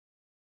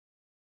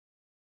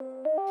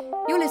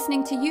You're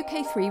listening to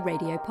UK3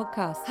 Radio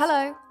Podcasts.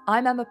 Hello,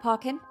 I'm Emma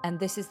Parkin, and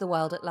this is The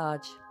World at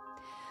Large.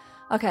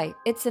 Okay,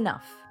 it's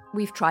enough.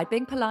 We've tried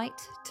being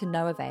polite to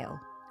no avail.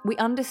 We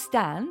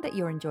understand that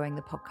you're enjoying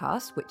the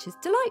podcast, which is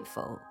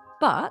delightful,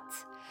 but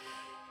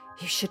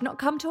you should not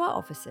come to our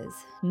offices,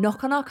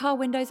 knock on our car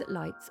windows at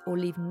lights, or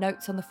leave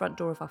notes on the front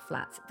door of our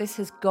flats. This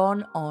has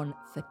gone on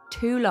for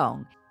too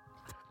long.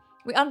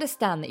 We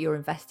understand that you're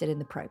invested in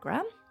the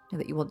programme, and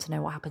that you want to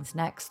know what happens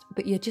next,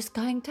 but you're just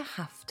going to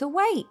have to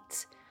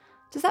wait.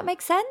 Does that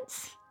make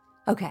sense?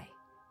 Okay,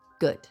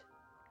 good.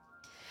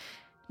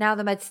 Now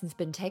the medicine's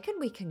been taken,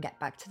 we can get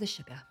back to the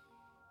sugar.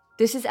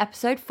 This is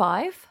episode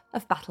 5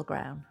 of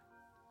Battleground.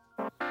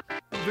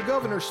 The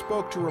governor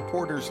spoke to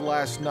reporters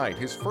last night,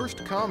 his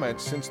first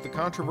comments since the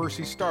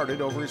controversy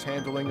started over his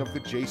handling of the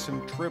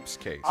Jason Tripps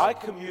case. I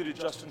commuted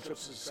Justin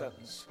Tripps'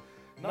 sentence,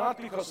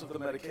 not because of the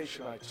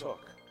medication I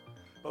took,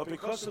 but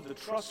because of the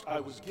trust I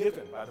was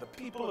given by the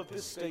people of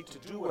this state to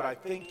do what I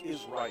think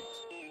is right.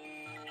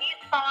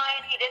 He's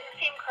fine. He didn't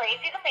seem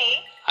crazy to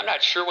me. I'm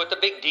not sure what the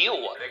big deal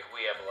was. I think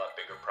we have a lot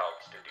bigger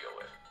problems to deal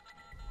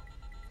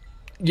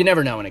with. You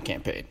never know in a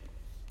campaign.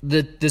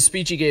 The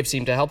speech he gave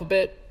seemed to help a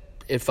bit.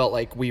 It felt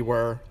like we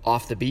were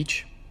off the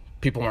beach.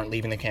 People weren't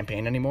leaving the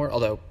campaign anymore,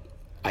 although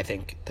I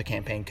think the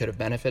campaign could have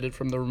benefited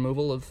from the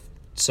removal of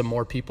some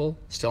more people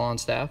still on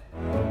staff.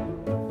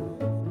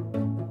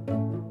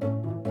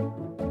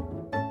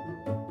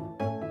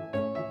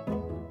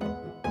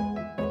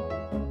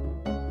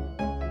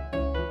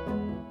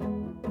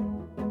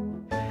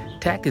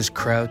 Tack is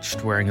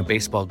crouched, wearing a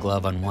baseball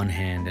glove on one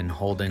hand and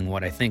holding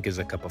what I think is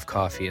a cup of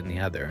coffee in the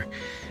other.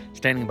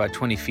 Standing about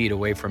 20 feet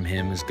away from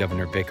him is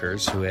Governor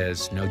Vickers, who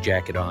has no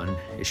jacket on.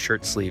 His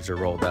shirt sleeves are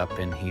rolled up,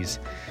 and he's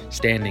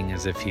standing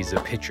as if he's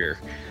a pitcher.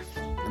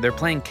 They're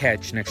playing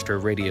catch next to a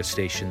radio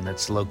station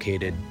that's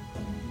located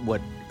what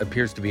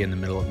appears to be in the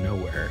middle of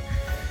nowhere.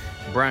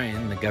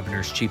 Brian, the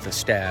governor's chief of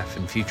staff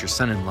and future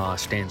son-in-law,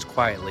 stands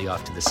quietly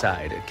off to the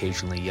side,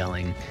 occasionally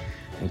yelling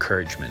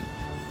encouragement.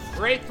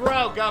 Great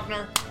throw,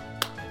 Governor.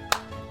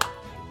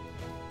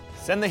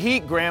 Send the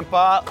heat,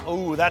 Grandpa.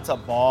 Ooh, that's a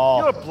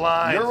ball. You're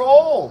blind. You're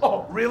old.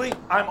 Oh, really?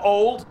 I'm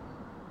old?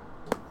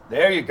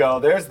 There you go.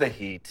 There's the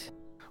heat.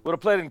 Would have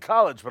played in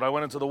college, but I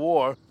went into the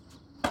war.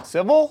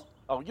 Civil?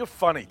 Oh, you're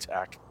funny,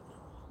 Tack.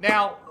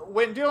 Now,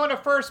 when doing a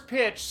first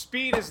pitch,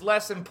 speed is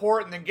less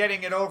important than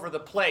getting it over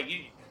the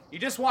plate. You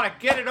just want to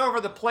get it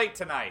over the plate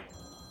tonight.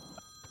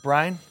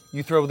 Brian,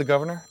 you throw with the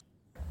governor?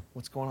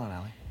 What's going on,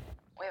 Allie?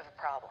 We have a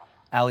problem.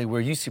 Allie,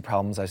 where you see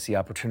problems, I see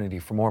opportunity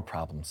for more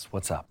problems.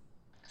 What's up?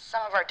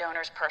 Some of our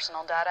donors'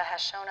 personal data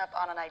has shown up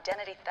on an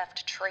identity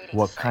theft trading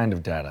What site. kind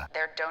of data?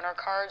 Their donor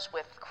cards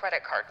with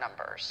credit card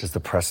numbers. Does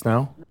the press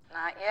know?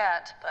 Not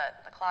yet,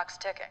 but the clock's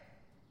ticking.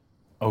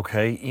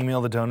 Okay,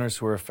 email the donors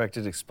who are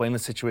affected, explain the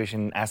situation,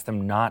 and ask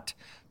them not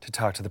to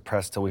talk to the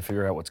press till we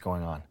figure out what's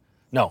going on.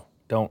 No.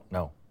 Don't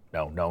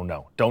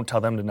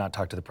tell them to not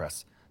talk to the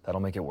press.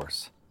 That'll make it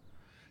worse.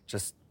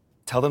 Just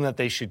tell them that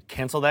they should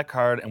cancel that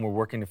card and we're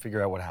working to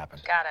figure out what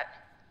happened. Got it.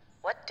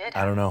 What did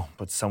I don't know,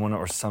 but someone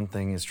or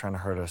something is trying to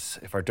hurt us.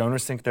 If our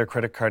donors think their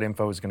credit card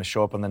info is going to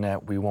show up on the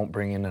net, we won't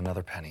bring in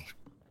another penny.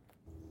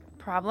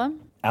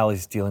 Problem?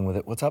 Allie's dealing with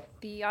it. What's up?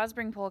 The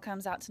Osborne poll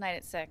comes out tonight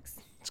at 6.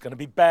 It's going to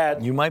be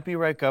bad. You might be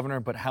right, Governor,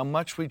 but how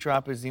much we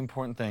drop is the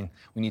important thing.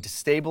 We need to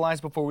stabilize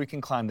before we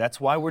can climb.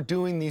 That's why we're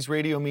doing these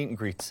radio meet and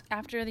greets.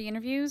 After the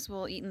interviews,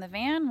 we'll eat in the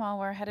van while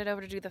we're headed over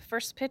to do the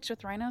first pitch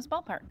with Rhinos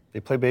Ballpark. They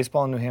play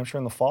baseball in New Hampshire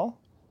in the fall?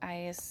 I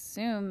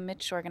assume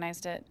Mitch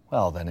organized it.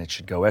 Well, then it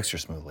should go extra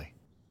smoothly.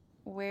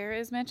 Where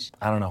is Mitch?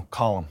 I don't know.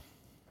 Call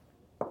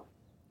him.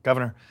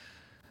 Governor,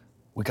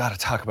 we got to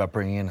talk about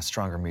bringing in a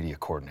stronger media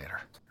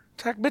coordinator.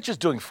 Tack, Mitch is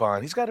doing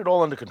fine. He's got it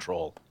all under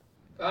control.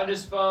 Found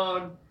his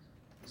phone.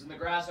 It's in the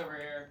grass over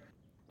here.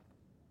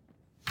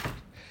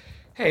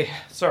 Hey,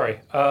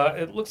 sorry.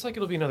 It looks like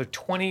it'll be another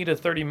 20 to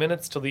 30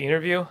 minutes till the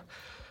interview.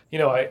 You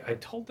know, I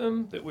told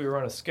them that we were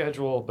on a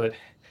schedule, but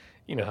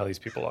you know how these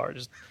people are,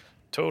 just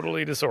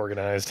totally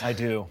disorganized. I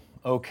do.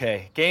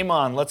 Okay. Game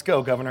on. Let's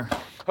go, Governor.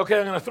 Okay,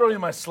 I'm going to throw you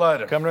my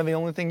slider. Governor, the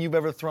only thing you've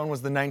ever thrown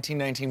was the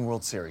 1919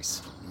 World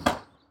Series.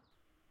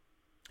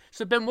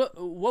 So, Ben,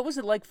 what was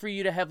it like for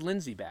you to have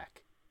Lindsay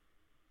back?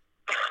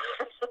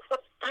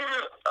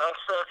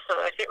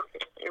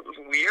 It was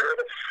weird.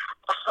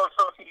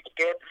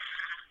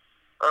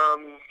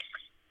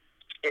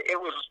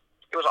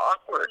 It was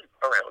awkward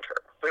around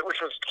her, which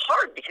was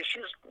hard because she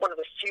was one of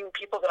the few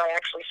people that I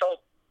actually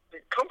felt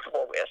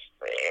comfortable with,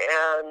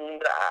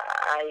 and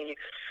I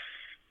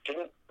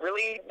didn't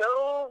really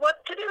know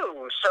what to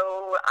do,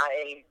 so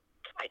I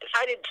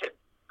decided to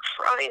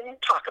try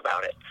and talk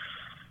about it.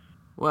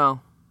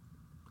 Well,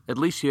 at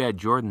least you had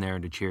Jordan there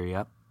to cheer you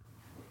up.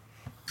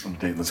 I'm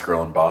dating this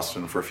girl in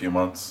Boston for a few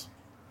months.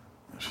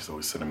 She's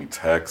always sending me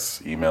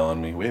texts, emailing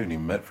me. We haven't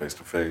even met face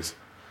to face.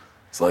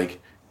 It's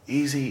like,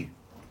 easy.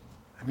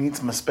 I need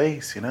some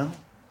space, you know?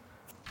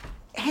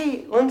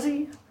 Hey,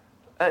 Lindsay,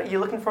 you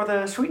looking for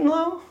the sweet and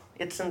low?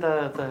 It's in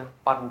the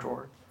bottom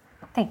drawer.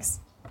 Thanks.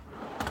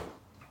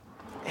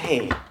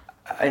 Hey,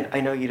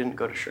 I know you didn't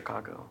go to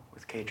Chicago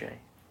with KJ.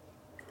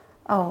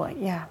 Oh,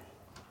 yeah.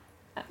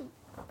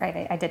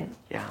 Right, I didn't.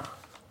 Yeah.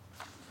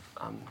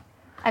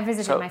 I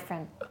visited so- my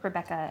friend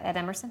Rebecca at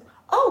Emerson.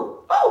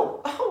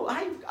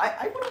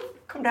 I would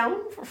have come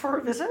down for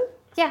a visit.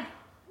 Yeah.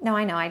 No,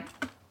 I know. I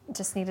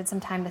just needed some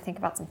time to think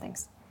about some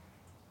things.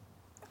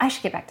 I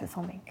should get back to the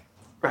filming.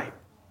 Right.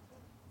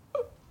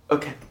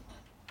 Okay.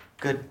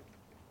 Good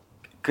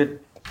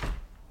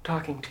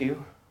talking to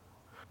you.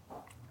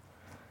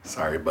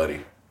 Sorry,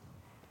 buddy.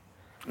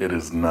 It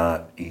is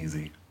not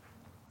easy.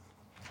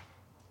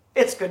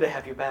 It's good to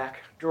have you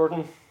back,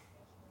 Jordan.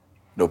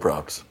 No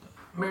props.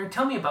 Mary,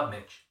 tell me about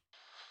Mitch.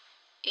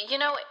 You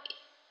know,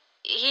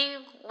 he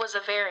was a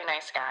very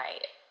nice guy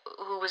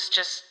who was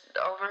just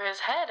over his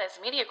head as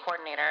media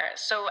coordinator.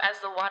 So as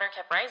the water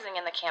kept rising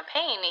in the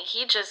campaign,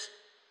 he just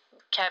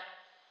kept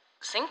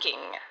sinking.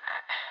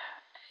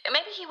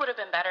 Maybe he would have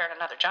been better at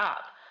another job.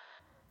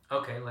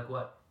 Okay, like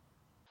what?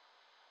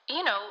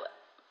 You know,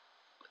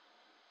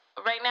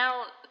 right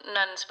now,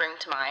 none spring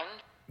to mind.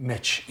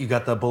 Mitch, you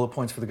got the bullet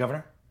points for the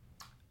governor?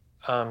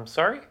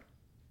 Sorry?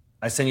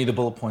 I sent you the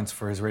bullet points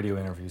for his radio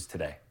interviews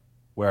today.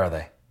 Where are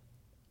they?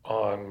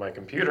 On my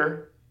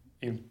computer.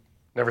 You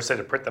never said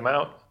to print them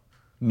out.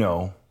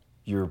 No,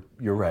 you're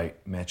right,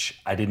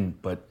 Mitch. I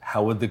didn't, but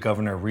how would the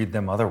governor read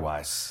them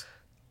otherwise?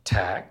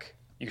 Tack,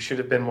 you should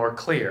have been more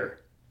clear.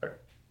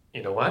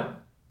 You know what?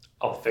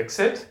 I'll fix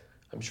it.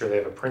 I'm sure they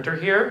have a printer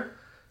here.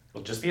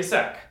 It'll just be a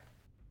sec.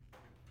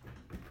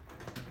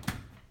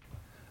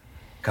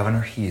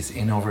 Governor, he is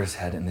in over his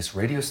head, and this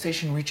radio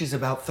station reaches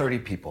about 30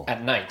 people.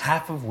 At night.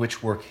 Half of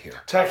which work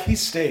here. Tack, he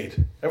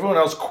stayed. Everyone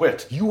else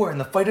quit. You are in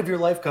the fight of your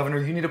life, Governor.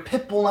 You need a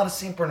pit bull, not a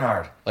St.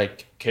 Bernard.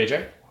 Like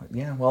KJ?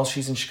 Yeah, well,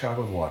 she's in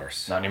Chicago with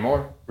Waters. Not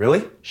anymore.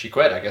 Really? She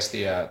quit. I guess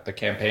the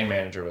campaign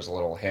manager was a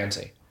little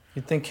handsy.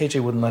 You'd think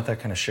KJ wouldn't let that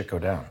kind of shit go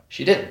down.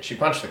 She didn't. She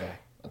punched the guy.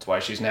 That's why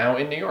she's now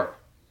in New York.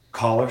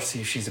 Call her,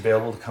 see if she's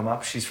available to come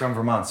up. She's from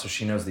Vermont, so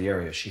she knows the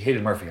area. She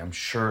hated Murphy. I'm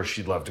sure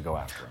she'd love to go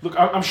after him. Look,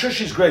 I'm sure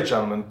she's great,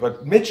 gentlemen,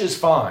 but Mitch is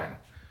fine.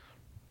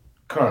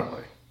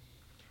 Currently.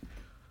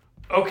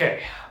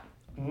 Okay.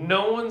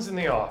 No one's in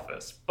the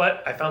office,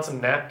 but I found some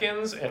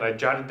napkins and I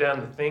jotted down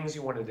the things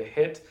you wanted to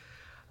hit.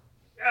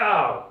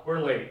 Oh,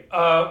 we're late.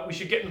 We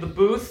should get into the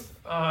booth.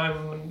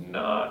 I'm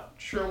not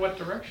sure what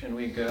direction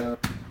we go.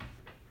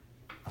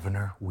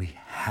 Governor, we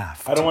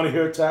have I don't want to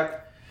hear it,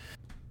 Tack.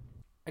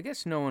 I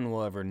guess no one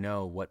will ever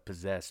know what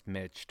possessed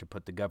Mitch to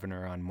put the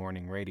governor on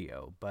morning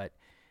radio, but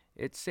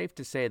it's safe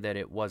to say that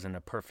it wasn't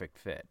a perfect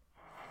fit.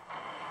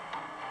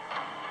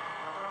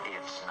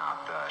 It's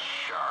not the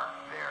shark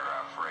they're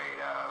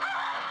afraid of.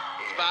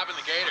 It's Bob and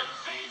the Gator.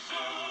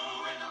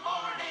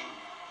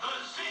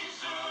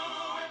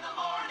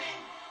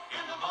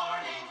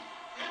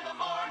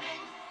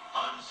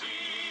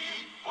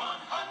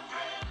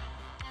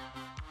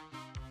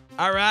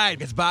 All right,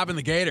 it's Bob and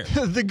the Gator.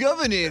 The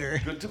Governor.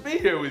 Good to be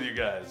here with you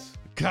guys.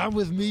 Come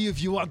with me if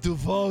you want to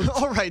vote.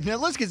 All right, now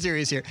let's get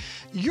serious here.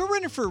 You're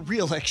running for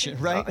re-election,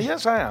 right?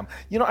 Yes, I am.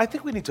 You know, I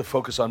think we need to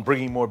focus on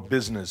bringing more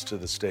business to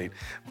the state.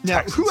 Now,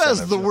 Tax who has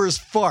incentives, the you know.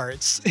 worst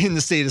farts in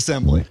the state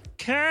assembly?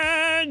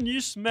 Can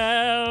you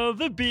smell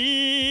the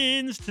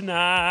beans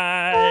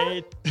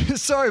tonight?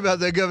 Sorry about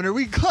that, Governor.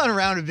 We clown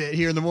around a bit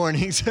here in the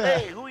mornings.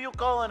 Hey, who you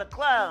calling a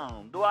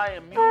clown? Do I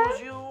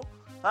amuse you?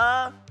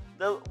 Huh?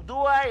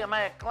 Am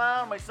I a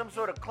clown? Am I some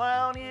sort of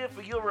clown here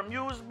for your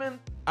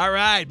amusement? All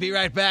right, be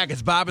right back.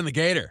 It's Bob and the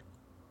Gator.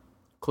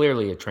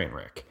 Clearly a train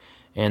wreck,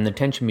 and the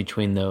tension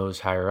between those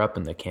higher up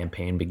in the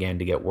campaign began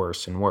to get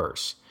worse and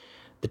worse.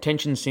 The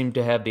tension seemed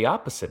to have the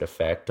opposite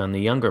effect on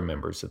the younger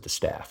members of the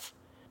staff.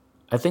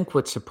 I think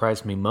what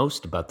surprised me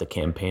most about the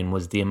campaign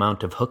was the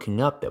amount of hooking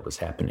up that was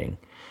happening.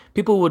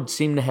 People would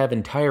seem to have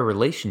entire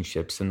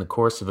relationships in the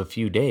course of a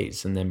few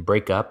days and then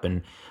break up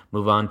and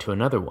move on to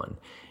another one.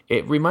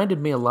 It reminded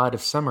me a lot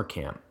of summer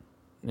camp.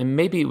 And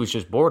maybe it was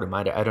just boredom,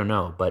 I don't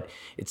know, but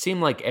it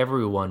seemed like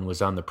everyone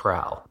was on the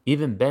prowl.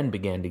 Even Ben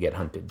began to get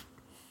hunted.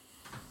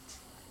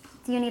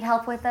 Do you need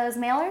help with those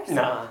mailers?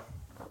 Nah.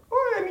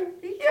 Or,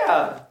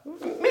 yeah,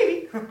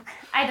 maybe.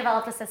 I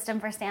developed a system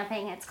for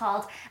stamping. It's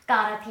called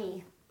Gotta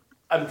Pee.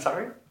 I'm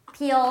sorry?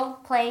 Peel,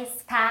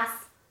 place, pass,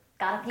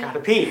 gotta pee. Gotta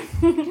pee.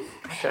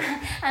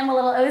 I'm a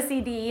little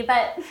OCD,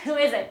 but who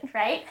isn't,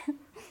 right?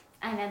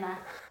 I'm Emma.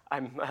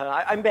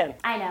 I'm Ben.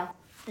 I know.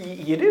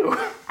 You do?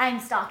 I'm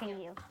stalking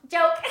you.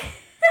 Joke.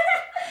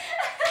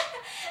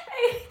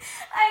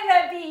 I'm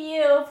a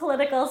BU,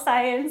 political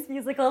science,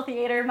 musical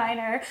theater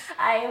minor.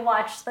 I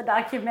watched the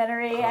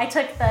documentary. I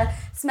took the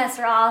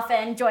semester off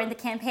and joined the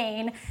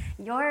campaign.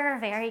 You're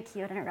very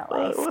cute in real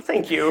life. Well,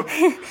 thank you.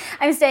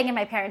 I'm staying in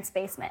my parents'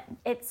 basement.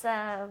 It's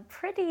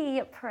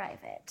pretty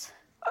private.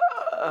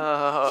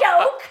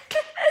 Joke.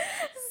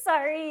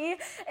 Sorry.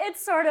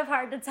 It's sort of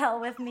hard to tell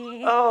with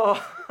me.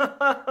 Oh.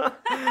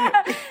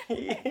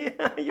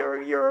 Yeah,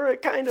 you're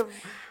kind of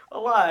a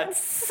lot.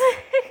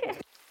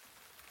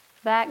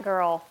 That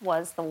girl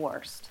was the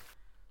worst.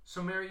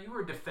 So, Mary, you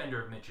were a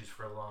defender of Mitch's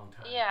for a long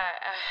time. Yeah.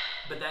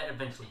 But that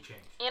eventually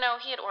changed. You know,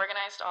 he had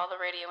organized all the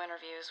radio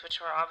interviews, which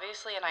were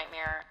obviously a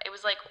nightmare. It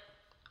was like,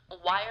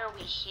 why are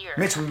we here?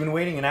 Mitch, we've been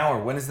waiting an hour.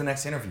 When is the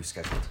next interview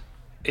scheduled?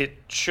 It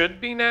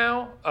should be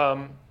now.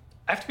 I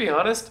have to be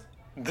honest,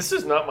 this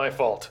is not my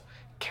fault.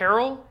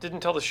 Carol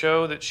didn't tell the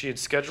show that she had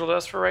scheduled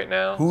us for right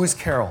now. Who is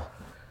Carol?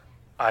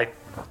 I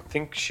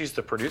think she's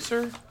the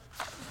producer.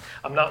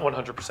 I'm not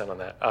 100% on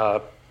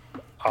that.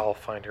 I'll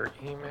find her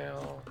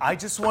email. I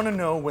just want to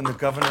know when the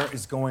governor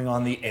is going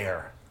on the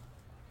air.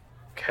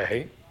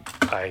 Okay.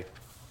 I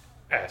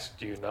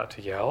asked you not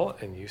to yell,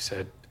 and you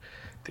said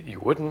that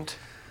you wouldn't.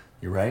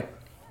 You're right.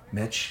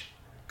 Mitch,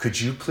 could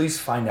you please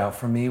find out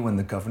for me when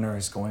the governor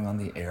is going on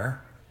the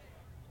air?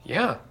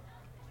 Yeah.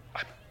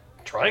 I'm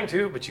trying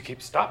to, but you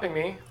keep stopping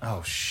me.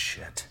 Oh,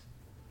 shit.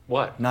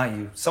 What? Not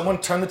you. Someone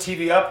turn the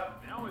TV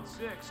up. Now it's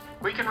 6.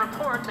 We can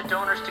report that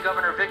donors to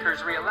Governor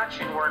Vickers'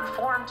 re-election were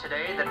informed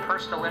today that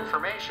personal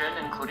information,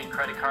 including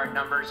credit card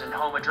numbers and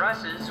home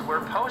addresses,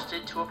 were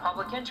posted to a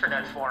public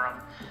internet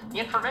forum. The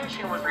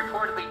information was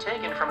reportedly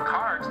taken from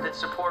cards that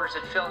supporters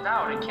had filled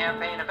out at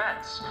campaign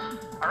events.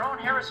 Our own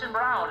Harrison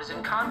Brown is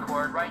in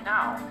Concord right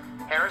now.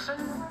 Harrison?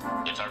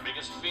 It's our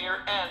biggest fear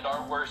and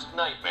our worst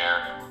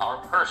nightmare. Our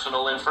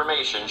personal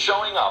information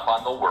showing up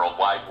on the World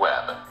Wide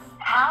Web.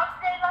 How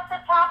did they let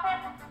this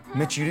happen?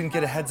 Mitch, you didn't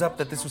get a heads up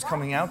that this was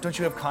coming out? Don't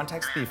you have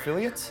contacts with the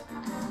affiliates?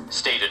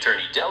 State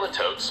Attorney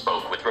Delatote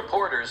spoke with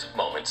reporters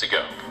moments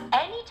ago.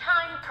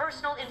 Anytime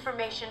personal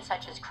information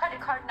such as credit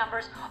card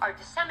numbers are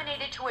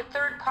disseminated to a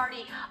third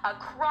party, a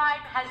crime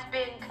has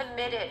been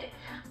committed.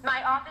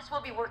 My office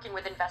will be working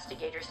with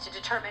investigators to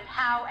determine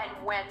how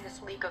and when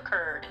this leak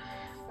occurred.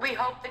 We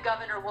hope the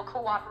governor will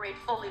cooperate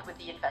fully with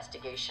the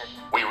investigation.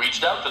 We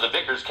reached out to the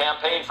Vickers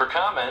campaign for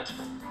comment.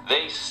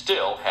 They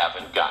still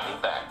haven't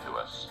gotten back to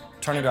us.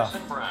 Turn it off.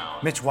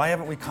 Mitch, why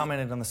haven't we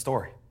commented on the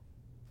story?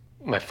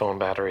 My phone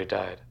battery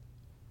died.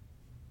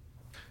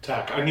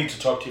 Tack, I need to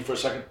talk to you for a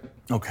second.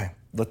 Okay,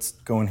 let's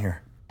go in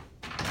here.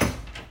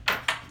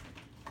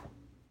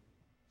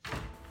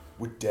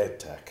 We're dead,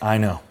 Tack. I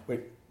know.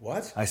 Wait,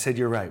 what? I said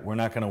you're right. We're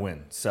not going to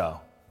win.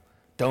 So,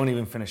 don't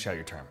even finish out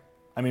your term.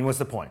 I mean, what's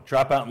the point?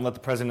 Drop out and let the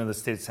president of the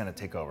state senate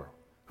take over.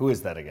 Who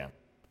is that again?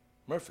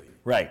 Murphy.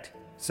 Right.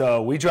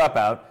 So, we drop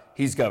out,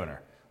 he's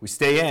governor. We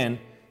stay in,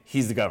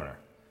 he's the governor.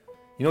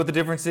 You know what the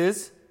difference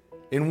is?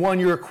 In one,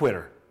 you're a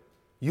quitter.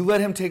 You let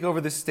him take over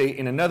this state.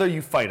 In another,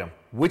 you fight him.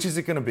 Which is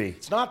it going to be?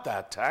 It's not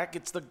that, Tack.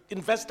 It's the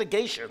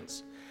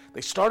investigations. They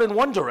start in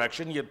one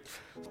direction,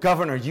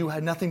 Governor, you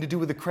had nothing to do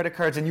with the credit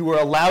cards, and you were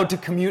allowed to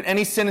commute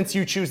any sentence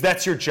you choose.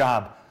 That's your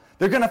job.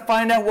 They're going to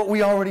find out what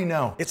we already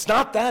know. It's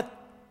not that.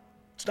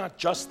 It's not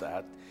just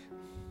that.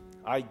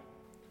 I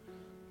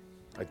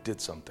did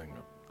something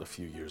a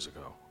few years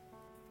ago.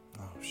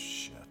 Oh,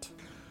 shit.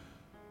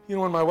 You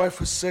know, when my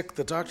wife was sick,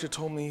 the doctor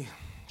told me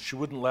she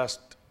wouldn't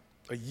last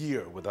a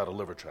year without a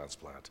liver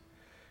transplant.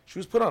 She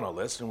was put on a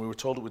list, and we were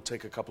told it would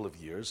take a couple of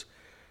years.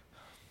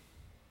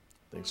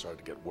 Things started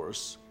to get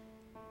worse.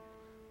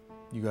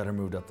 You got her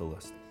moved up the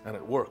list. And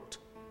it worked.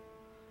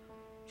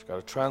 She got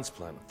a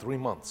transplant in 3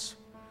 months.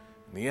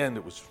 In the end,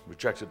 it was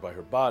rejected by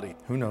her body.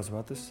 Who knows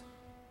about this?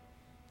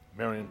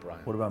 Mary and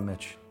Brian. What about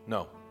Mitch?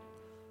 No,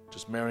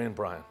 just Mary and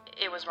Brian.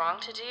 It was wrong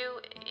to do.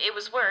 It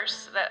was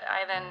worse that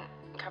I then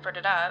covered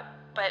it up,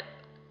 but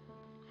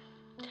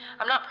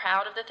I'm not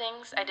proud of the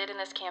things I did in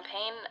this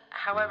campaign.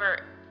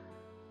 However,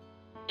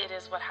 it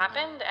is what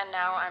happened, and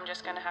now I'm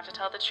just going to have to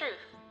tell the truth.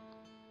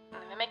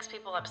 If it makes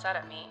people upset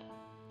at me,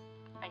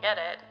 I get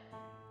it.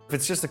 If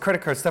it's just the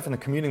credit card stuff and the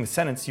commuting the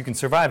sentence, you can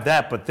survive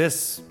that, but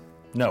this,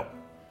 no.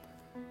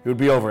 It would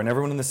be over, and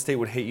everyone in the state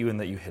would hate you and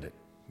that you hid it.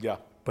 Yeah.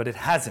 But it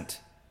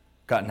hasn't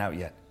gotten out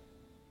yet.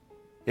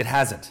 It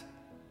hasn't.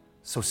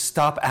 So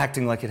stop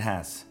acting like it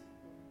has.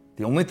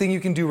 The only thing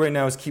you can do right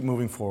now is keep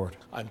moving forward.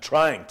 I'm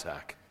trying,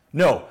 Tack.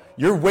 No,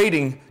 you're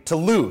waiting to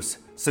lose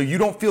so you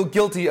don't feel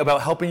guilty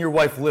about helping your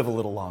wife live a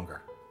little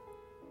longer.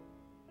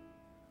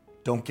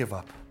 Don't give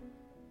up.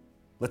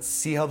 Let's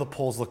see how the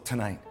polls look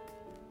tonight.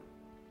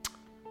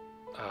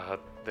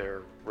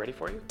 They're ready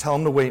for you? Tell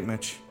them to wait,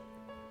 Mitch.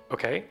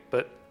 Okay,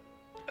 but,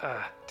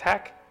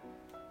 Tack,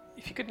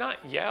 if you could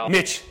not yell.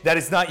 Mitch, that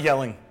is not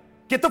yelling.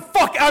 Get the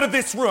fuck out of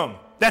this room!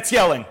 That's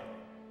yelling.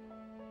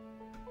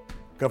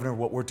 Governor,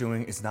 what we're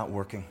doing is not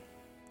working.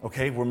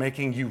 Okay? We're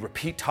making you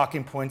repeat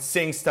talking points,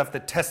 saying stuff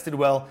that tested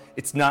well.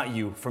 It's not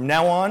you. From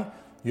now on,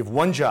 you have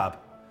one job.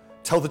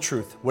 Tell the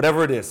truth,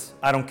 whatever it is.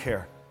 I don't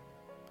care.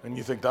 And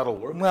you think that'll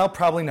work? Well,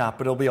 probably not,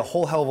 but it'll be a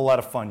whole hell of a lot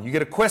of fun. You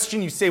get a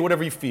question, you say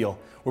whatever you feel.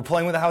 We're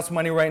playing with the house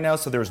money right now,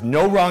 so there's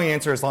no wrong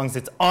answer as long as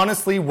it's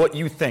honestly what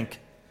you think.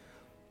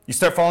 You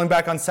start falling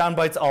back on sound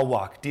bites, I'll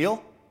walk.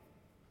 Deal?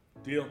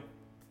 Deal.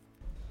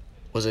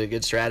 Was it a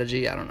good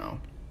strategy? I don't know.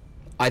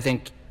 I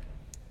think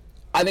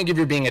if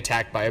you're being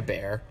attacked by a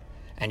bear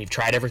and you've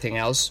tried everything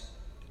else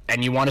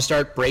and you want to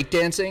start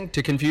breakdancing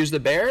to confuse the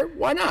bear,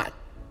 why not?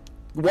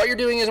 What you're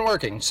doing isn't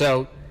working,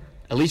 so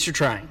at least you're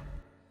trying.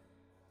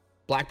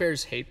 Black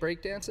bears hate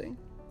breakdancing,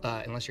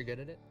 unless you're good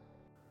at it.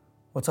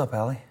 What's up,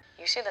 Allie?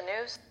 You see the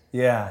news?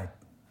 Yeah, I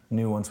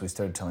knew once we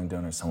started telling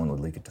donors someone would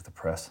leak it to the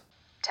press.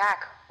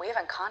 Tack, we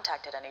haven't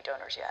contacted any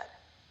donors yet.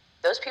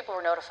 Those people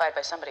were notified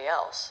by somebody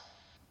else.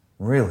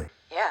 Really?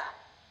 Yeah.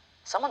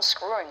 Someone's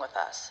screwing with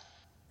us.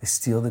 They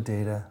steal the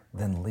data,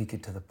 then leak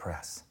it to the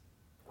press,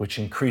 which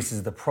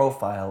increases the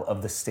profile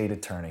of the state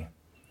attorney.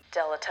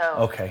 Delato.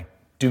 Okay,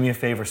 do me a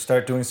favor,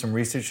 start doing some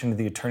research into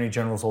the Attorney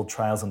General's old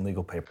trials and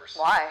legal papers.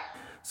 Why?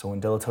 So when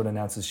Delato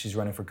announces she's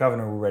running for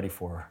governor, we're ready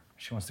for her.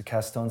 She wants to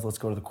cast stones, let's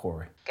go to the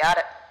quarry. Got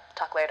it.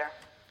 Talk later.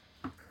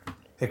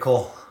 Hey,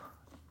 Cole,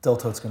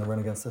 Delato's gonna run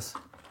against us?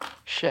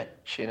 Shit,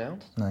 she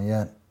announced? Not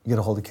yet. You get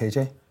a hold of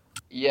KJ?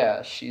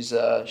 Yeah, she's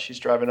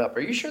driving up.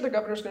 Are you sure the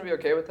governor's gonna be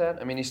okay with that?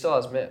 I mean, he still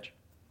has Mitch.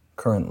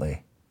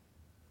 Currently.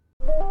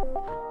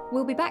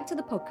 We'll be back to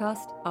the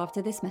podcast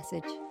after this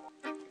message.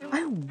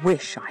 I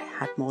wish I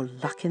had more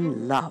luck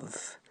in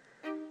love.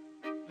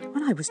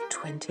 When I was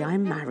 20, I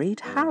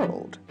married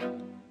Harold.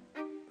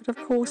 But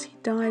of course, he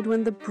died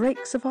when the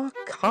brakes of our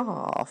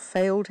car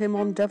failed him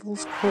on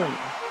Devil's Corner.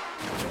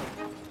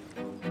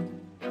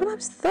 When I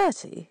was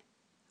 30,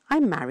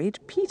 I married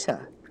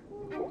Peter.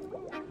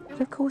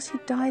 But of course, he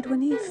died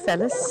when he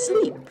fell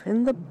asleep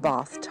in the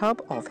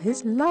bathtub of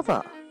his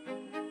lover.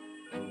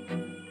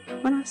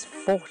 When I was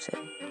 40,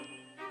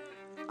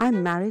 I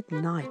married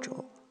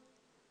Nigel.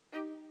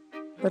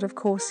 But of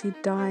course he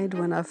died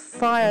when a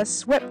fire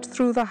swept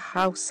through the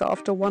house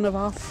after one of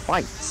our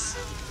fights.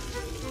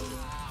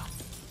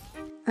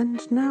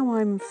 And now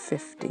I'm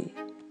 50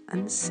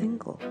 and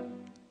single.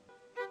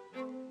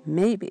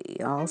 Maybe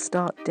I'll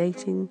start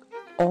dating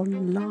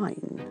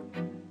online.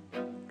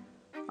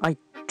 I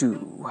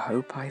do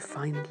hope I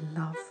find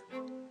love.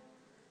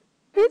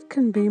 It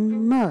can be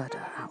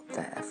murder out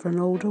there for an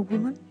older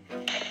woman.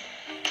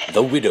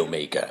 The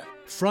Widowmaker.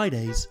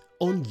 Fridays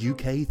on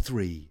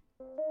UK3.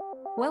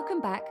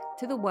 Welcome back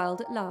to the World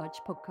at Large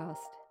podcast.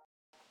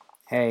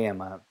 Hey,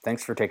 Emma.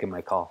 Thanks for taking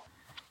my call.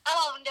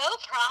 Oh, no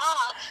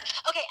problem.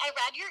 Okay, I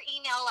read your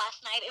email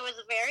last night. It was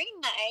very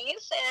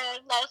nice,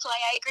 and that's why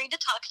I agreed to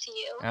talk to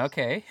you.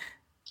 Okay.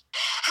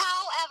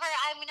 However,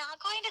 I'm not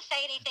going to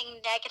say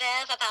anything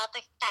negative about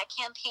that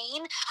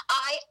campaign.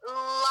 I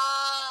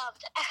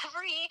loved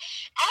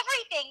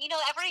everything,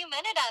 every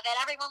minute of it.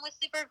 Everyone was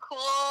super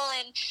cool,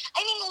 and I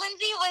mean,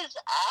 Lindsay was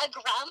a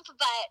grump,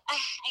 but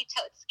I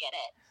totes get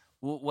it.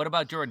 What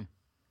about Jordan?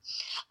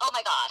 Oh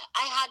my God,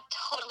 I had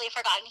totally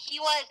forgotten.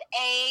 He was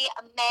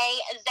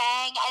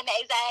amazing.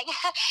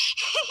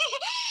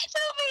 So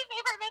my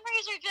favorite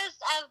memories are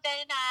just of Ben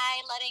and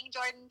I letting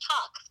Jordan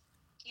talk.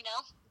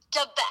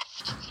 The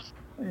best.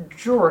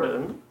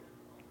 Jordan,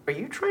 are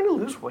you trying to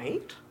lose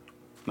weight?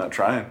 Not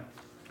trying.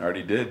 I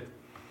already did.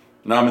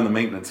 Now I'm in the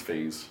maintenance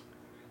phase.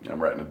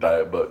 I'm writing a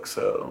diet book,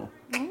 so...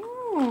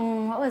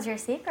 What was your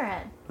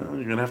secret? Well,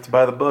 you're gonna have to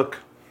buy the book.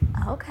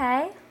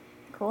 Okay,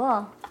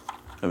 cool.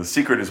 And the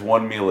secret is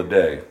 1 meal a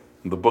day.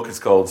 The book is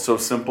called So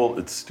Simple,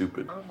 It's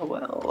Stupid. Oh,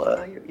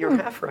 well, you're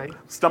half right.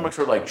 Stomachs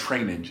are like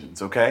train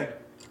engines, okay?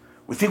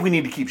 We think we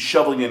need to keep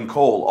shoveling in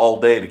coal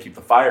all day to keep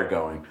the fire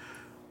going.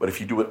 But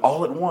if you do it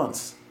all at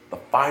once, the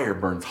fire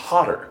burns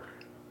hotter,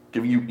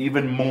 giving you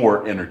even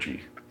more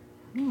energy.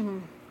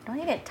 Don't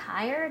you get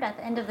tired at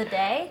the end of the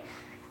day?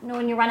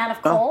 When you run out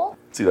of coal?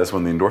 See, that's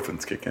when the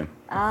endorphins kick in.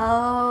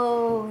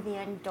 Oh, the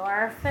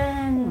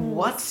endorphins.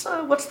 What's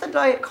the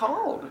diet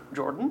called,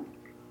 Jordan?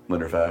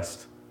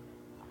 Linterfast.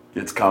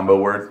 It's combo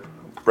word.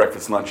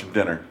 Breakfast, lunch, and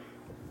dinner.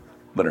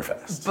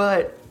 Linterfast.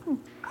 But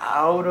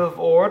out of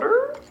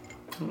order?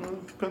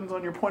 Depends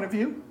on your point of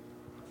view.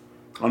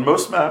 On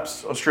most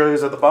maps,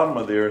 Australia's at the bottom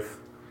of the earth.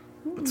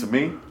 But to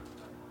me,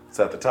 it's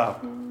at the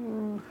top.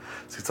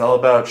 See, it's all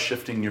about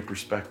shifting your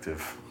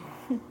perspective.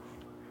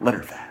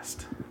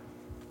 Linterfast.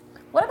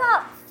 What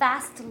about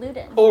Fast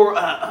Luden? Or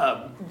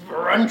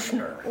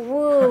Brunchner.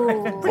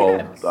 Ooh.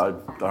 Well, I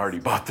already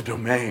bought the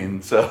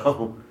domain,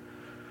 so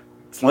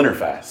it's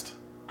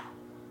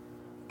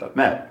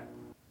Linterfast.net.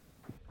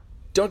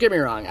 Don't get me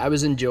wrong, I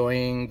was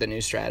enjoying the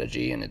new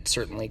strategy, and it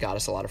certainly got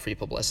us a lot of free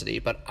publicity,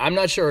 but I'm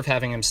not sure if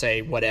having him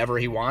say whatever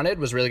he wanted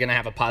was really going to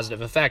have a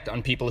positive effect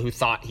on people who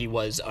thought he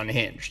was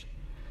unhinged.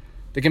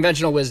 The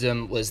conventional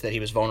wisdom was that he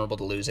was vulnerable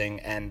to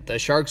losing, and the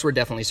Sharks were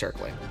definitely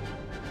circling.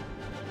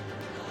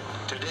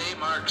 Today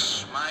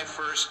marks my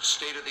first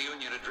State of the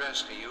Union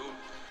address to you.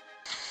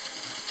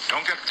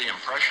 Don't get the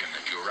impression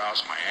that you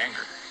arouse my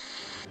anger.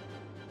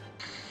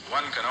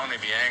 One can only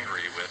be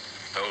angry with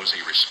those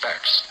he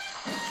respects.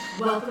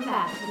 Welcome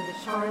back to the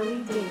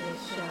Charlie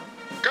Davis Show.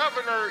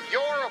 Governor,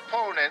 your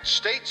opponent,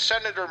 State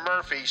Senator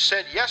Murphy,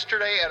 said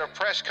yesterday at a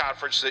press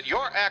conference that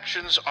your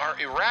actions are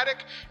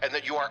erratic and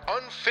that you are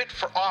unfit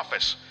for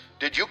office.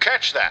 Did you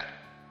catch that?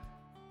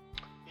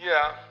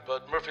 Yeah,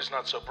 but Murphy's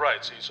not so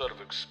bright, so you sort of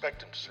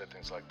expect him to say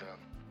things like that.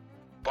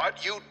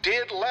 But you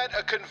did let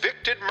a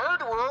convicted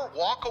murderer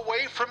walk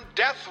away from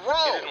death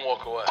row. He didn't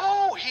walk away.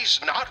 Oh, he's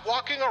not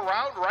walking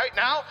around right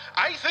now?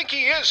 I think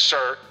he is,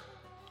 sir.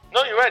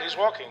 No, you're right, he's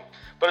walking.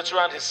 But it's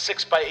around his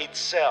 6x8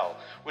 cell,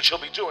 which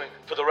he'll be doing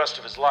for the rest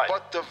of his life.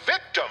 But the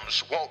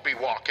victims won't be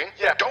walking.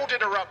 Yeah. Don't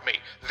interrupt me.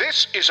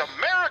 This is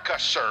America,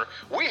 sir.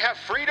 We have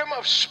freedom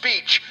of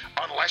speech,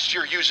 unless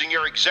you're using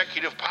your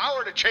executive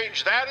power to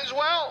change that as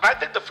well. I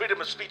think the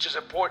freedom of speech is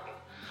important.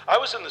 I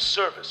was in the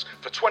service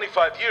for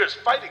 25 years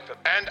fighting for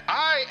them. And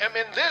I am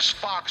in this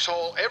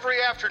foxhole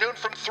every afternoon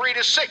from 3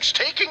 to 6,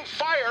 taking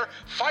fire,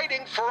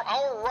 fighting for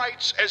our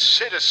rights as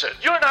citizens.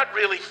 You're not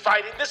really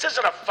fighting. This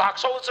isn't a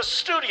foxhole, it's a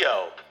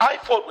studio. I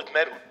fought with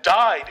men who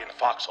died in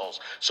foxholes,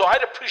 so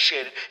I'd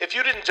appreciate it if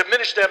you didn't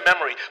diminish their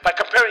memory by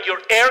comparing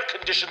your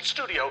air-conditioned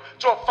studio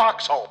to a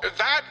foxhole.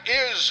 That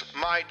is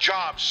my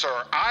job,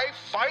 sir. I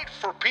fight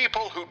for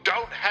people who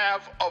don't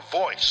have a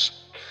voice.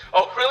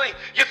 Oh, really?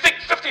 You think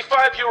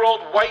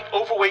 55-year-old white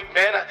overweight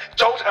men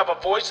don't have a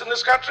voice in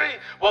this country?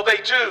 Well, they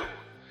do.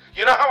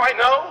 You know how I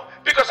know?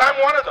 Because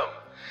I'm one of them.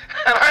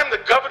 And I'm the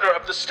governor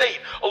of the state,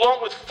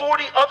 along with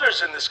 40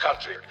 others in this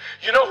country.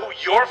 You know who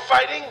you're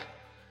fighting?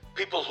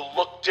 People who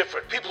look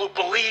different, people who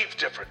believe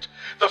different.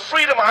 The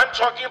freedom I'm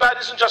talking about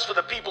isn't just for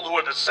the people who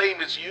are the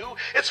same as you.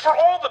 It's for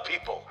all the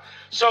people.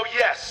 So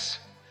yes,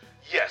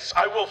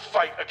 I will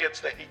fight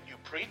against the hate you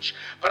preach,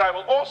 but I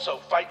will also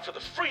fight for the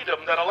freedom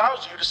that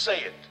allows you to say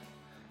it.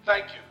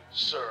 Thank you,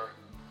 sir.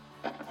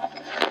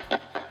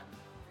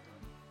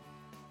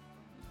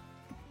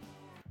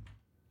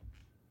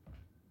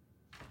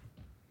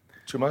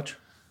 Too much?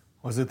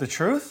 Was it the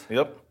truth?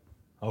 Yep.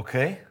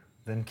 Okay,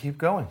 then keep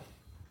going.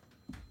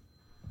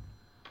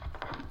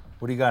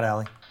 What do you got,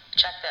 Allie?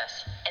 Check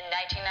this. In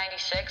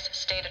 1996,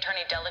 State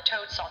Attorney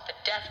Delatote sought the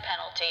death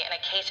penalty in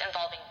a case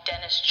involving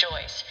Dennis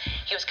Joyce.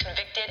 He was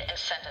convicted and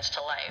sentenced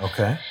to life.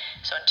 Okay.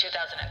 So in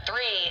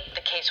 2003,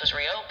 the case was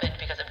reopened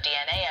because of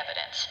DNA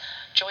evidence.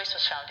 Joyce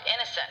was found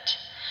innocent.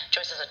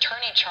 Joyce's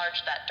attorney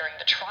charged that during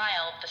the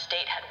trial, the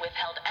state had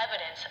withheld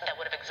evidence that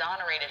would have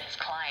exonerated his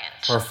client.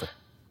 Perfect.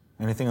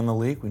 Anything on the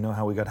leak? We know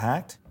how we got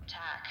hacked?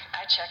 TAC,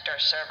 I checked our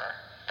server.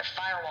 The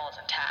firewall is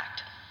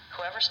intact.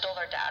 Whoever stole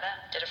our data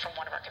did it from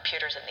one of our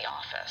computers in the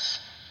office.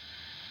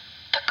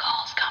 The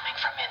call's coming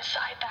from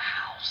inside the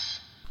house.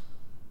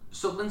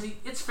 So, Lindsay,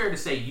 it's fair to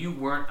say you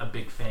weren't a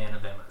big fan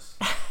of Emma's.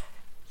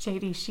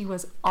 JD, she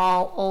was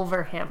all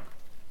over him.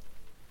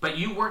 But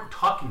you weren't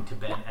talking to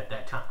Ben at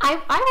that time. I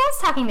was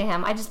talking to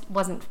him. I just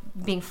wasn't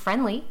being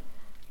friendly.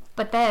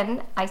 But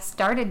then I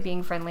started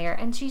being friendlier,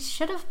 and she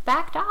should have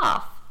backed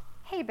off.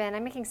 Hey, Ben,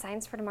 I'm making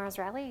signs for tomorrow's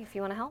rally, if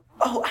you want to help.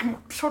 Oh, I'm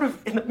sort of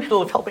in the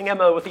middle of helping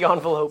Emma with the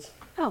envelope.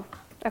 Oh,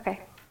 okay.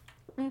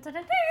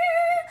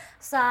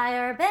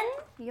 Sire Ben,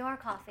 your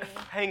coffee.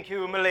 Thank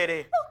you,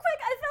 milady. Oh, quick,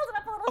 I filled it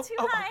up a little too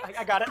high.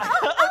 I got it.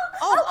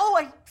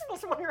 I spilled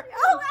some on your hands.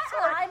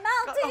 I'm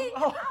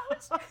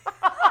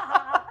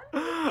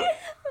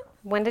melting.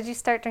 When did you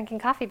start drinking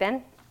coffee,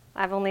 Ben?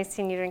 I've only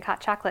seen you drink hot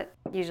chocolate,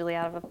 usually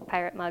out of a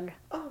pirate mug.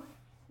 Oh,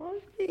 well,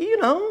 you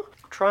know,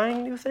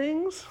 trying new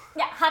things.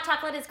 Yeah, hot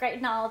chocolate is great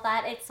and all,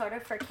 but it's sort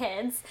of for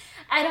kids.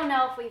 I don't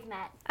know if we've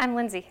met. I'm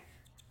Lindsay.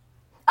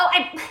 Oh,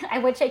 I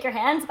would shake your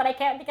hands, but I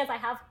can't because I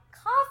have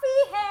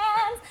coffee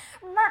hands.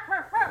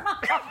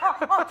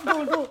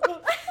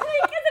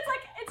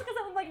 It's because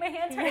of like my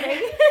hands hurting.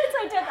 So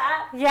I did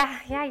that.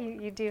 Yeah,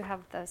 you do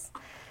have those.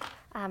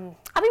 I'll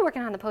be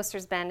working on the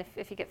posters, Ben,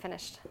 if you get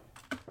finished.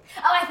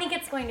 Oh, I think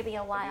it's going to be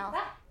a while.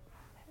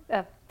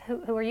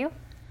 Who are you?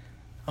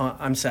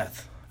 I'm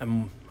Seth.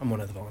 I'm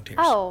one of the volunteers.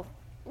 Oh,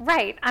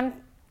 right. I'm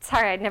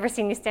sorry, I'd never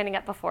seen you standing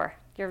up before.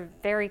 You're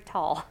very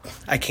tall.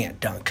 I can't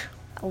dunk.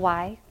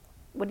 Why?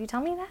 Would you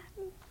tell me that?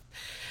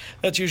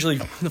 That's usually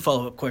the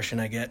follow-up question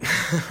I get.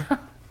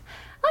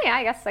 Oh yeah,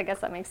 I guess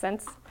that makes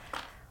sense.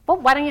 Well,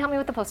 why don't you help me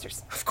with the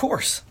posters? Of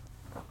course.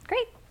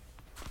 Great.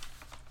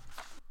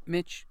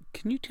 Mitch,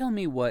 can you tell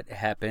me what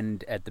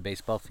happened at the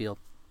baseball field?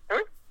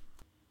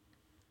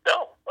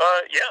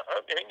 I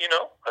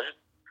was just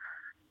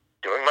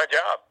doing my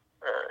job,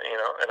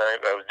 and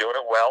I was doing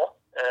it well.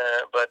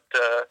 But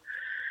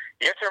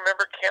you have to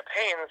remember,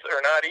 campaigns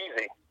are not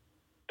easy.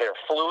 They're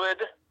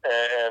fluid,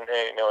 and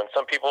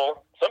some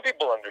people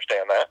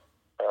understand that,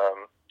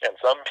 and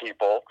some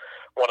people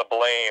want to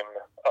blame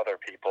other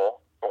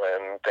people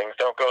when things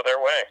don't go their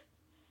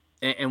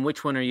way. And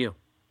which one are you?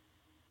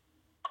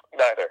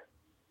 Neither.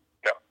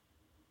 No.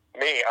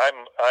 Me,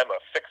 I'm a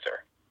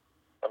fixer.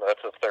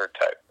 That's the third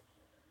type.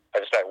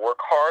 I work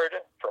hard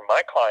for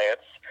my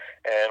clients,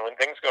 and when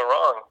things go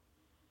wrong,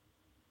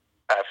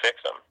 I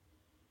fix them.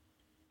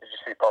 Did you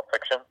see Pulp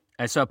Fiction?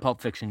 I saw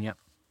Pulp Fiction, yep.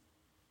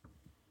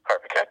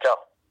 Harvey Keitel.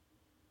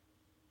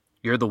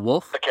 You're the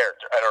wolf? The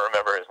character. I don't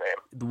remember his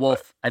name. The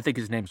wolf. I think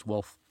his name's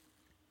Wolf.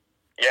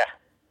 Yeah.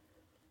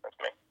 That's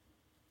me.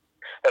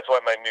 That's why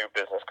my new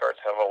business cards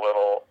have a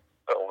little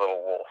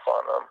wolf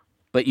on them.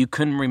 But you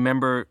couldn't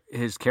remember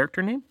his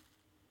character name?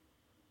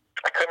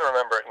 I couldn't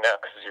remember it now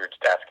because you were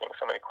just asking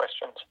so many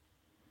questions.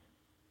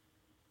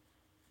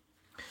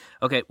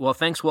 Okay, well,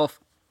 thanks, Wolf.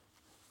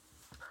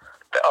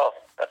 Oh,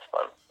 that's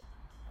fun.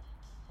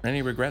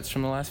 Any regrets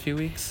from the last few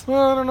weeks?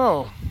 Well, I don't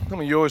know. I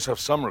mean, you always have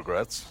some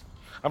regrets.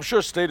 I'm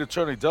sure State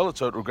Attorney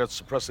Delatote regrets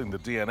suppressing the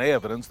DNA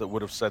evidence that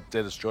would have set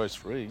Dennis Joyce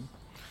free.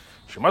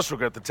 She must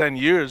regret the 10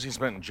 years he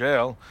spent in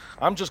jail.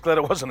 I'm just glad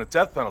it wasn't a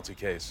death penalty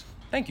case.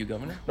 Thank you,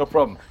 Governor. No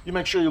problem. You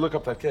make sure you look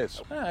up that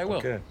case. I will.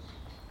 Okay.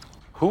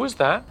 Who was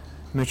that?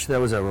 Mitch, that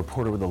was a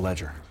reporter with a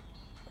ledger.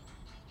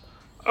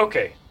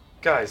 Okay,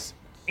 guys,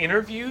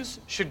 interviews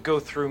should go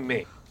through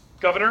me.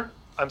 Governor,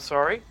 I'm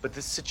sorry, but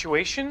this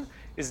situation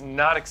is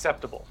not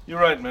acceptable. You're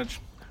right,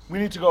 Mitch. We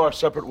need to go our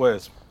separate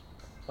ways.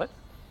 What?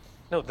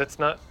 No, that's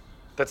not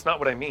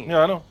what I mean.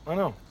 Yeah, I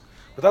know.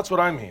 But that's what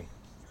I mean.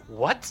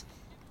 What?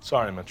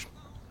 Sorry, Mitch.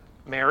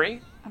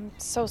 Mary? I'm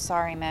so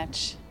sorry,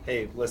 Mitch.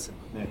 Hey, listen,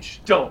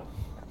 Mitch. Don't.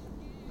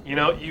 You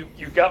know,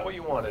 you got what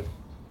you wanted.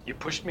 You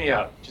pushed me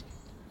out.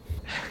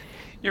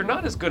 You're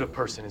not as good a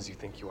person as you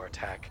think you are,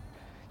 Tack.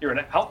 You're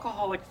an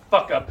alcoholic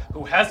fuck-up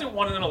who hasn't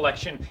won an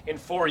election in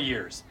 4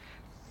 years.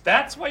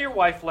 That's why your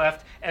wife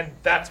left, and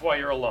that's why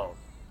you're alone.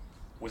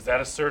 Was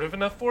that assertive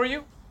enough for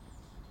you?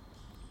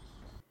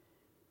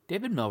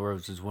 David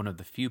Melrose is one of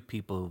the few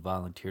people who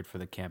volunteered for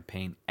the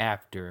campaign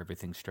after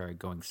everything started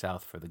going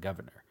south for the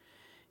governor.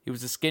 He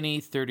was a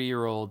skinny,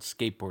 30-year-old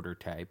skateboarder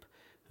type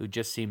who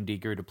just seemed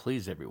eager to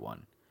please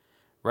everyone.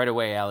 Right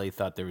away, Allie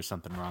thought there was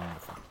something wrong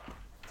with him.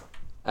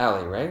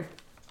 Allie, right?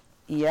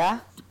 Yeah?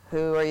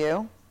 Who are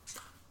you?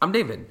 I'm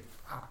David.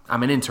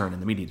 I'm an intern in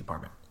the media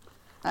department.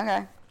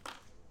 Okay.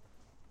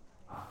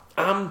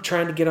 I'm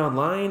trying to get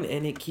online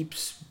and it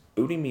keeps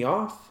booting me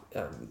off.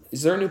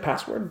 Is there a new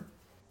password?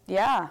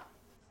 Yeah.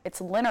 It's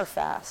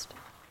Linnerfast.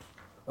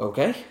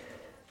 Okay.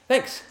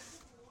 Thanks.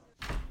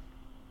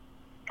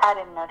 I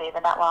didn't know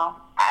David that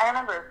well. I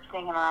remember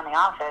seeing him around the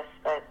office,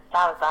 but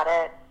that was about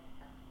it.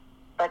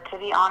 But to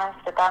be honest,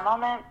 at that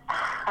moment,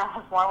 I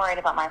was more worried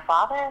about my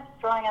father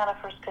throwing out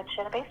a first pitch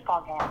at a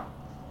baseball game.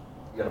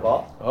 You got a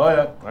ball? Oh,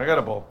 yeah. I got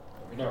a ball.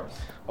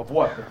 Of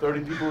what? The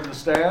 30 people in the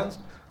stands?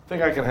 I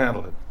think I can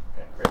handle it.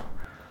 Okay, great.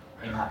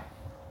 Aim high.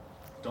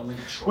 Don't leave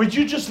it short. Would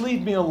you just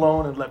leave me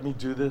alone and let me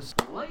do this?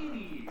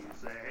 Ladies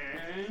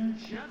and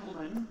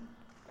gentlemen,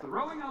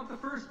 throwing out the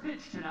first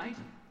pitch tonight,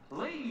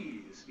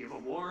 please give a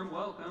warm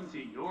welcome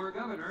to your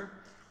governor,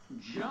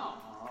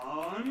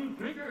 John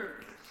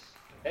Vickers.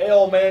 Hey,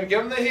 old man,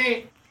 give him the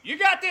heat. You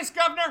got this,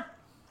 Governor.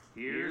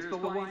 Here's the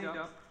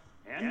windup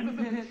and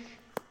the pitch.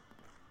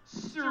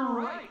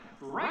 Strike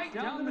right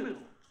down the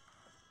middle.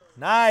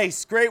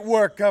 Nice. Great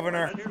work,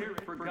 Governor. Let's hear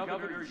it for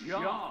Governor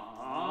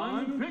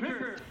John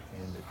Vickers.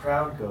 And the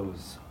crowd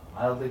goes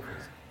wildly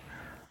crazy.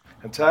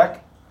 And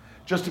Tack,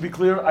 just to be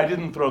clear, I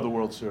didn't throw the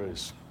World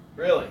Series.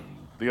 Really?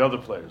 The other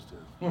players did.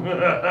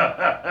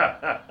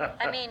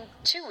 I mean,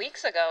 2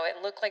 weeks ago,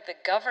 it looked like the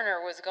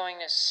governor was going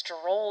to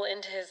stroll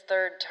into his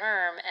third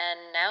term,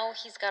 and now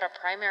he's got a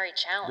primary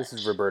challenge. This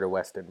is Roberta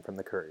Weston from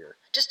the Courier.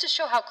 Just to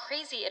show how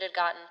crazy it had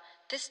gotten,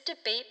 this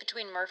debate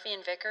between Murphy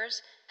and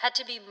Vickers had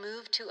to be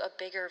moved to a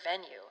bigger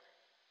venue.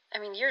 I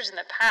mean, years in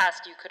the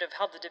past, you could have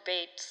held the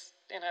debates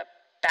in a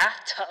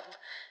bathtub.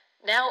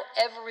 Now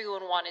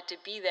everyone wanted to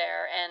be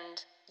there,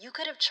 and you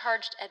could have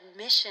charged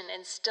admission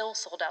and still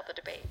sold out the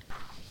debate.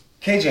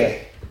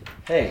 KJ,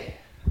 hey.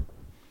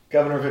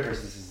 Governor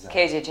Vickers, this is...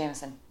 KJ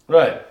Jameson.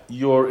 Right.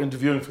 You're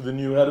interviewing for the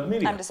new head of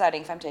media. I'm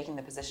deciding if I'm taking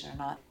the position or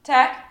not.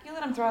 Tack, you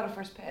let him throw out a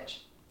first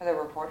pitch. Are there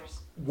reporters?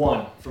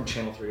 One from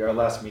Channel 3, our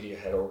last media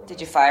head organizer.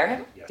 Did you fire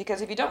him? Yeah.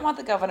 Because if you don't want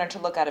the governor to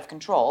look out of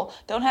control,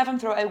 don't have him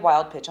throw a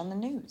wild pitch on the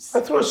news.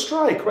 I threw a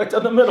strike right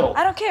down the middle.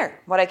 I don't care.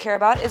 What I care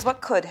about is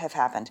what could have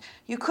happened.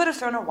 You could have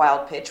thrown a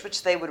wild pitch,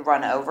 which they would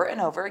run over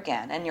and over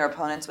again, and your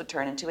opponents would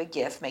turn into a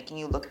gif, making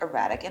you look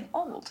erratic and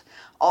old.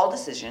 All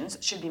decisions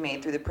should be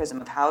made through the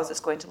prism of how is this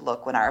going to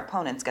look when our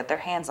opponents get their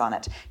hands on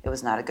it. It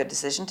was not a good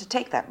decision to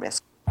take that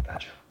risk.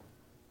 Gotcha.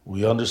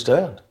 We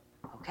understand.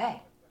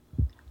 Okay.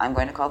 I'm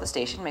going to call the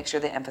station, make sure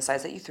they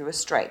emphasize that you threw a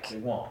strike. They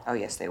won't. Oh,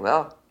 yes, they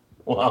will.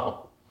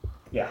 Wow.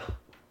 Yeah.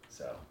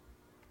 So,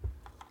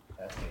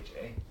 that's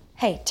KJ.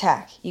 Hey,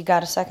 Tack, you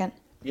got a second?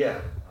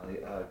 Yeah.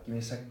 Give me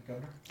a second,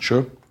 Governor.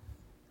 Sure.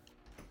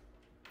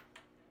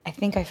 I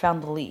think I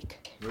found the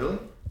leak. Really?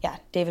 Yeah,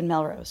 David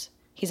Melrose.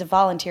 He's a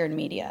volunteer in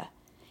media.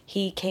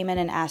 He came in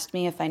and asked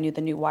me if I knew the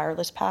new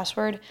wireless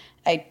password.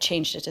 I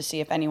changed it to see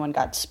if anyone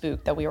got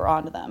spooked that we were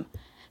onto them.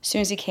 As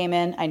soon as he came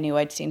in, I knew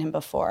I'd seen him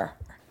before.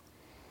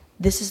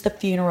 This is the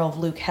funeral of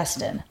Luke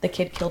Heston, the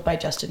kid killed by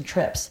Justin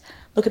Trips.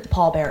 Look at the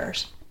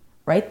pallbearers.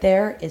 Right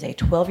there is a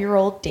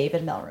 12-year-old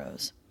David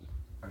Melrose.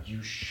 Are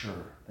you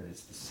sure that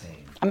it's the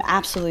same? I'm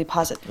absolutely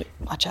positive.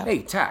 Watch out.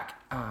 Hey,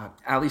 Tack.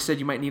 Allie said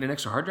you might need an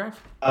extra hard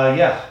drive?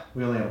 Yeah.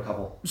 We only have a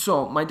couple.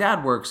 So, my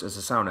dad works as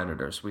a sound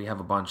editor, so we have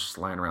a bunch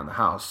lying around the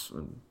house.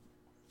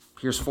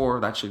 Here's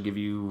 4. That should give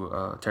you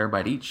a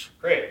terabyte each.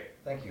 Great.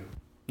 Thank you.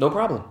 No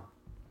problem.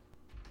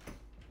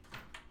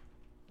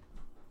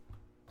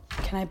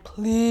 Can I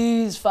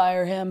please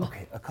fire him?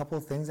 Okay, a couple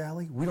of things,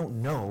 Allie. We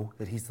don't know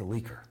that he's the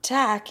leaker.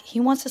 Tack, he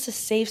wants us to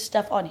save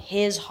stuff on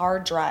his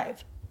hard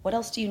drive. What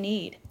else do you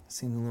need?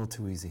 Seemed a little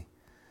too easy.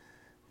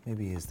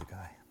 Maybe he is the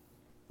guy.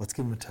 Let's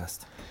give him a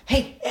test.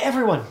 Hey,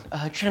 everyone!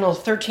 Channel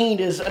 13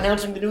 is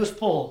announcing the newest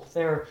poll.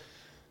 They're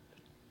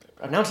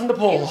announcing the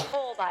poll.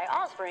 Poll Firefly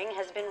Osspring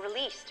has been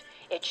released.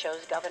 It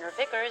shows Governor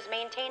Vickers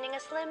maintaining a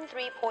slim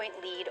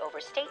 3-point lead over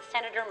State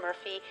Senator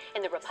Murphy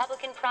in the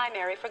Republican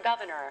primary for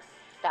governor.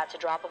 That's a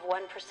drop of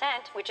 1%,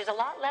 which is a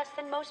lot less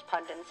than most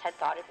pundits had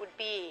thought it would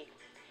be.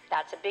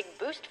 That's a big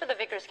boost for the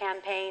Vickers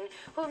campaign,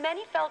 who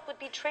many felt would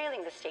be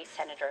trailing the state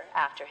senator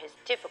after his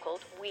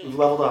difficult week. We've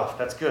leveled off.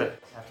 That's good.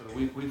 After the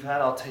week we've had,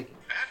 I'll take it.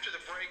 After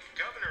the break,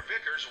 Governor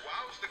Vickers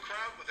wows the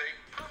crowd with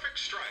a perfect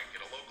strike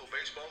at a local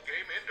baseball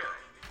game in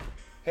Durham.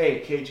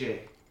 Hey,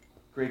 KJ.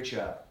 Great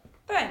job.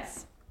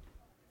 Thanks.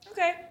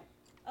 Okay,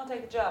 I'll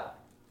take the job.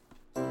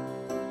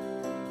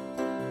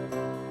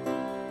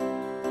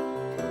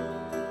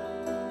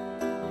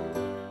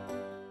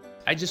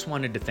 I just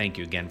wanted to thank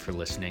you again for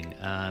listening.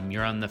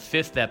 You're on the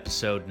 5th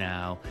episode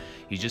now.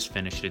 You just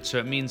finished it, so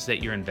it means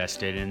that you're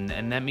invested,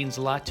 and that means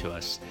a lot to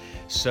us.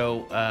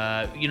 So,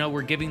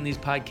 we're giving these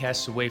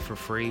podcasts away for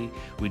free.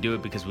 We do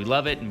it because we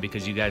love it and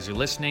because you guys are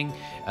listening.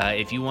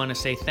 If you want to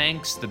say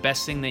thanks, the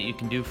best thing that you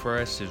can do for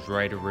us is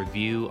write a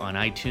review on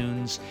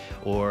iTunes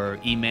or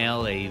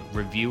email a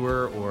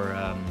reviewer or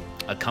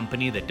a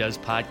company that does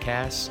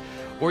podcasts.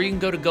 Or you can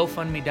go to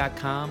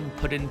GoFundMe.com,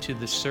 put into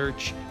the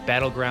search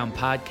Battleground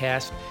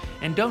Podcast,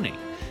 and donate.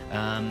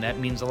 That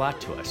means a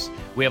lot to us.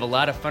 We have a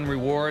lot of fun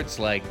rewards,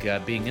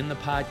 like being in the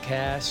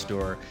podcast,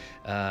 or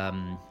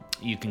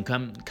you can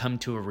come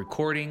to a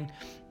recording.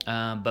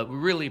 But we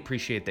really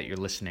appreciate that you're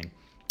listening.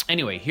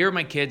 Anyway, here are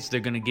my kids.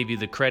 They're going to give you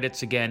the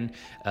credits again.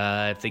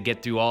 If they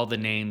get through all the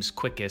names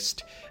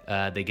quickest,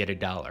 they get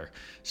 $1.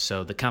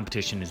 So the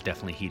competition is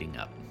definitely heating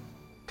up.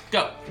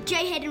 Go.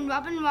 Jay Hayden,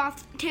 Robin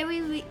Roth,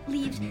 Terry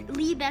Leaves,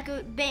 Lee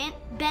Becker,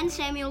 Ben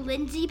Samuel,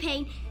 Lindsay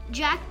Payne,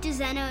 Jack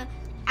DeZena,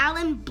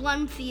 Alan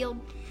Blumfield,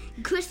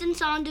 Kristen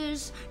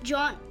Saunders,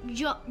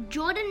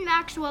 Jordan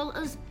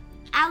Maxwell,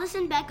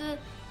 Allison Becker,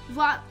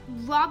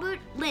 Robert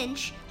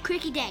Lynch,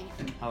 Cricky Dang.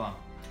 How long?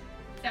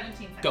 17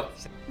 seconds. Go.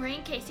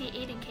 Maureen Casey,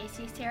 Aiden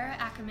Casey, Sarah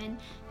Ackerman,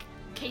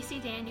 Casey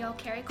Daniel,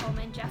 Carrie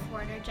Coleman, Jeff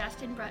Warner,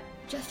 Justin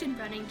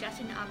Brunning,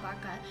 Justin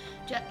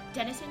Abarca,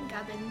 Dennison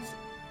Gubbins,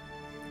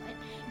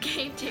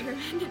 Gabe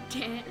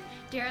Tiggerman,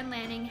 Darren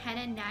Lanning,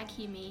 Hannah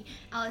Naghimi,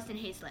 Allison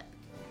Hazlett.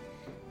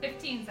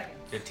 15 seconds.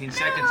 15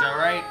 seconds, all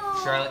right.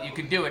 Charlotte, you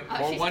can do it. Oh,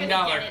 For she's $1.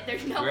 gonna get it.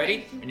 There's no You ready?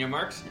 way. And your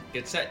marks?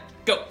 Get set.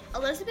 Go.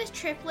 Elizabeth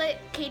Triplett,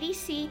 Katie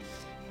C.,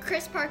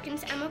 Chris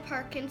Parkins, Emma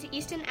Parkins,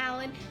 Easton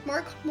Allen,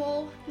 Mark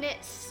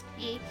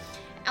Molnitsky,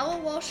 Ella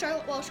Walsh,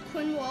 Charlotte Walsh,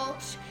 Quinn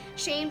Walsh,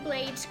 Shane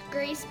Blades,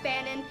 Grace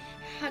Bannon,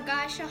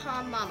 Hagai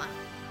Shaham Mama.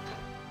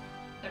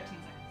 13 seconds.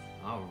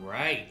 All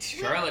right.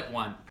 Charlotte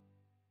won.